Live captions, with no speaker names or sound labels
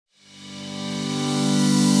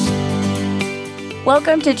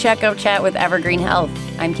Welcome to Checkup Chat with Evergreen Health.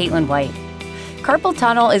 I'm Caitlin White. Carpal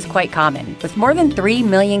tunnel is quite common, with more than 3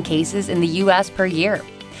 million cases in the U.S. per year.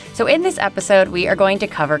 So in this episode, we are going to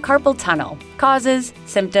cover carpal tunnel, causes,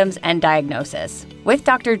 symptoms, and diagnosis, with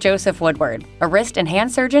Dr. Joseph Woodward, a wrist and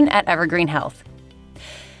hand surgeon at Evergreen Health.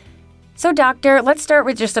 So doctor, let's start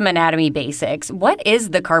with just some anatomy basics. What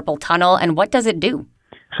is the carpal tunnel and what does it do?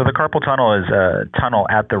 So the carpal tunnel is a tunnel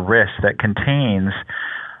at the wrist that contains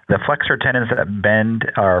the flexor tendons that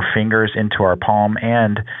bend our fingers into our palm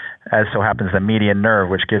and, as so happens, the median nerve,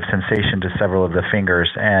 which gives sensation to several of the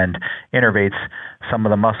fingers and innervates some of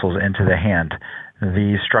the muscles into the hand.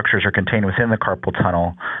 These structures are contained within the carpal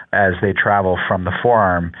tunnel as they travel from the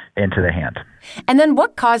forearm into the hand. And then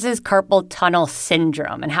what causes carpal tunnel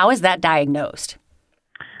syndrome, and how is that diagnosed?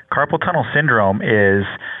 Carpal tunnel syndrome is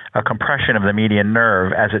a compression of the median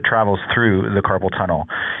nerve as it travels through the carpal tunnel.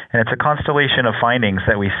 And it's a constellation of findings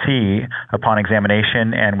that we see upon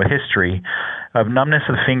examination and with history of numbness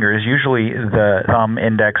of the fingers, usually the thumb,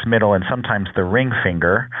 index, middle, and sometimes the ring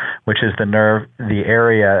finger, which is the nerve, the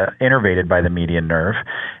area innervated by the median nerve.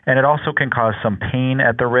 And it also can cause some pain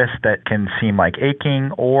at the wrist that can seem like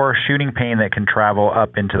aching or shooting pain that can travel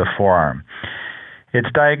up into the forearm.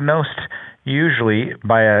 It's diagnosed usually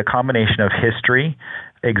by a combination of history,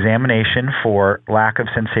 examination for lack of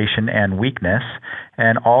sensation and weakness,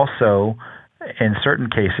 and also, in certain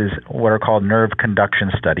cases, what are called nerve conduction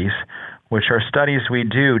studies, which are studies we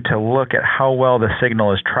do to look at how well the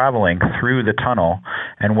signal is traveling through the tunnel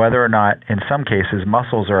and whether or not, in some cases,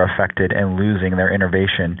 muscles are affected and losing their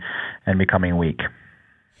innervation and becoming weak.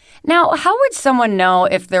 Now, how would someone know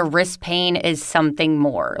if their wrist pain is something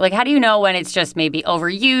more? Like, how do you know when it's just maybe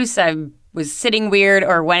overuse, I was sitting weird,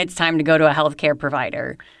 or when it's time to go to a healthcare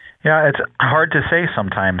provider? Yeah, it's hard to say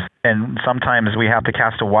sometimes, and sometimes we have to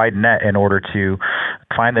cast a wide net in order to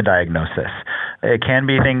find the diagnosis. It can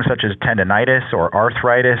be things such as tendonitis or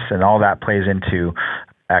arthritis, and all that plays into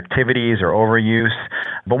activities or overuse.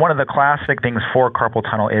 But one of the classic things for carpal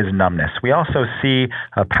tunnel is numbness. We also see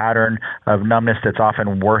a pattern of numbness that's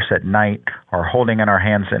often worse at night, or holding in our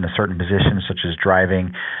hands in a certain position, such as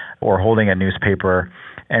driving or holding a newspaper.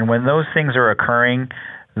 And when those things are occurring,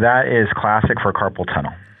 that is classic for carpal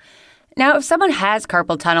tunnel. Now, if someone has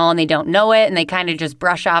carpal tunnel and they don't know it and they kind of just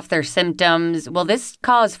brush off their symptoms, will this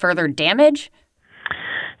cause further damage?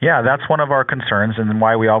 Yeah, that's one of our concerns and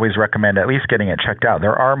why we always recommend at least getting it checked out.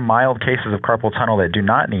 There are mild cases of carpal tunnel that do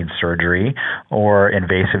not need surgery or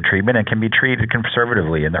invasive treatment and can be treated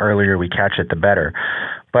conservatively, and the earlier we catch it, the better.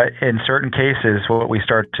 But in certain cases, what we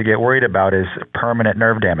start to get worried about is permanent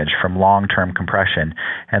nerve damage from long-term compression.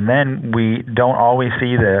 And then we don't always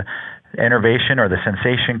see the innervation or the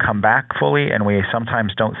sensation come back fully, and we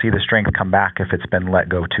sometimes don't see the strength come back if it's been let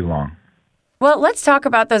go too long. Well, let's talk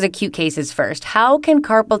about those acute cases first. How can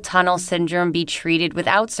carpal tunnel syndrome be treated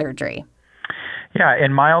without surgery? Yeah,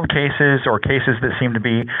 in mild cases or cases that seem to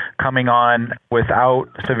be coming on without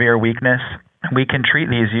severe weakness, we can treat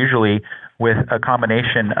these usually with a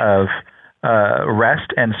combination of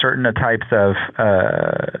rest and certain types of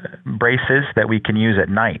braces that we can use at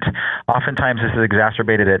night. Oftentimes this is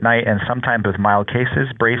exacerbated at night, and sometimes with mild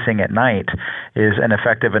cases, bracing at night is an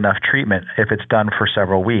effective enough treatment if it's done for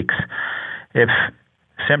several weeks. If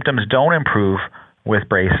symptoms don't improve with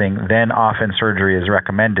bracing, then often surgery is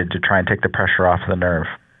recommended to try and take the pressure off the nerve.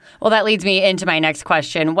 Well, that leads me into my next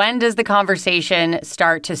question. When does the conversation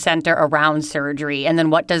start to center around surgery? And then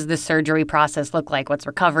what does the surgery process look like? What's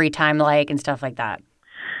recovery time like and stuff like that?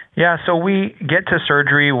 Yeah, so we get to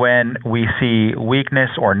surgery when we see weakness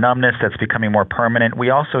or numbness that's becoming more permanent. We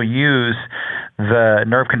also use the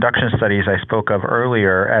nerve conduction studies I spoke of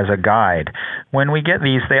earlier as a guide. When we get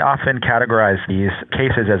these, they often categorize these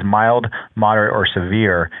cases as mild, moderate, or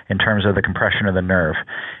severe in terms of the compression of the nerve.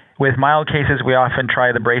 With mild cases, we often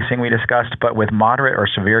try the bracing we discussed, but with moderate or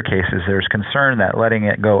severe cases, there's concern that letting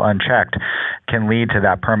it go unchecked can lead to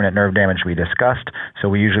that permanent nerve damage we discussed, so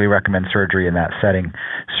we usually recommend surgery in that setting.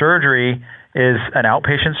 Surgery is an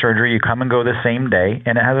outpatient surgery. You come and go the same day,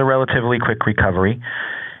 and it has a relatively quick recovery.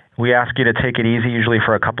 We ask you to take it easy, usually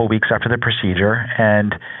for a couple weeks after the procedure,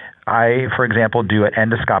 and I, for example, do it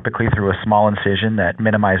endoscopically through a small incision that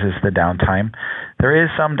minimizes the downtime. There is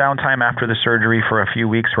some downtime after the surgery for a few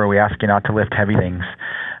weeks where we ask you not to lift heavy things,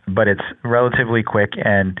 but it's relatively quick,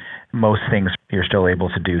 and most things you're still able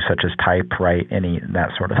to do, such as type, write, that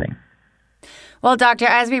sort of thing. Well, doctor,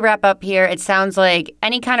 as we wrap up here, it sounds like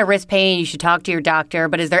any kind of wrist pain, you should talk to your doctor,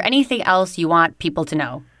 but is there anything else you want people to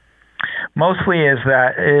know? Mostly is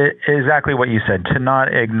that exactly what you said, to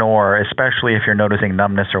not ignore, especially if you're noticing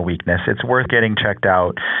numbness or weakness. It's worth getting checked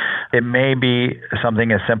out. It may be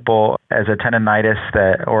something as simple as a tendonitis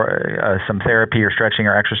or some therapy or stretching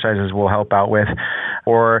or exercises will help out with,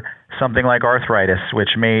 or something like arthritis,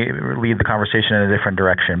 which may lead the conversation in a different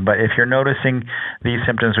direction. But if you're noticing these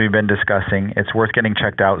symptoms we've been discussing, it's worth getting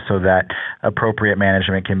checked out so that appropriate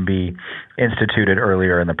management can be instituted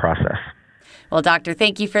earlier in the process. Well, doctor,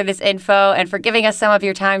 thank you for this info and for giving us some of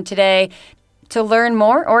your time today. To learn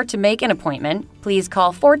more or to make an appointment, please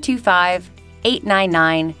call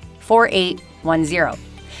 425-899-4810.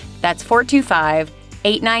 That's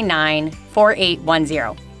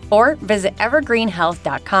 425-899-4810. Or visit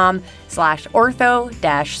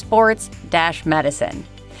evergreenhealth.com/ortho-sports-medicine.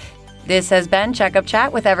 This has been Checkup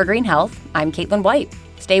Chat with Evergreen Health. I'm Caitlin White.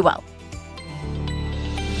 Stay well.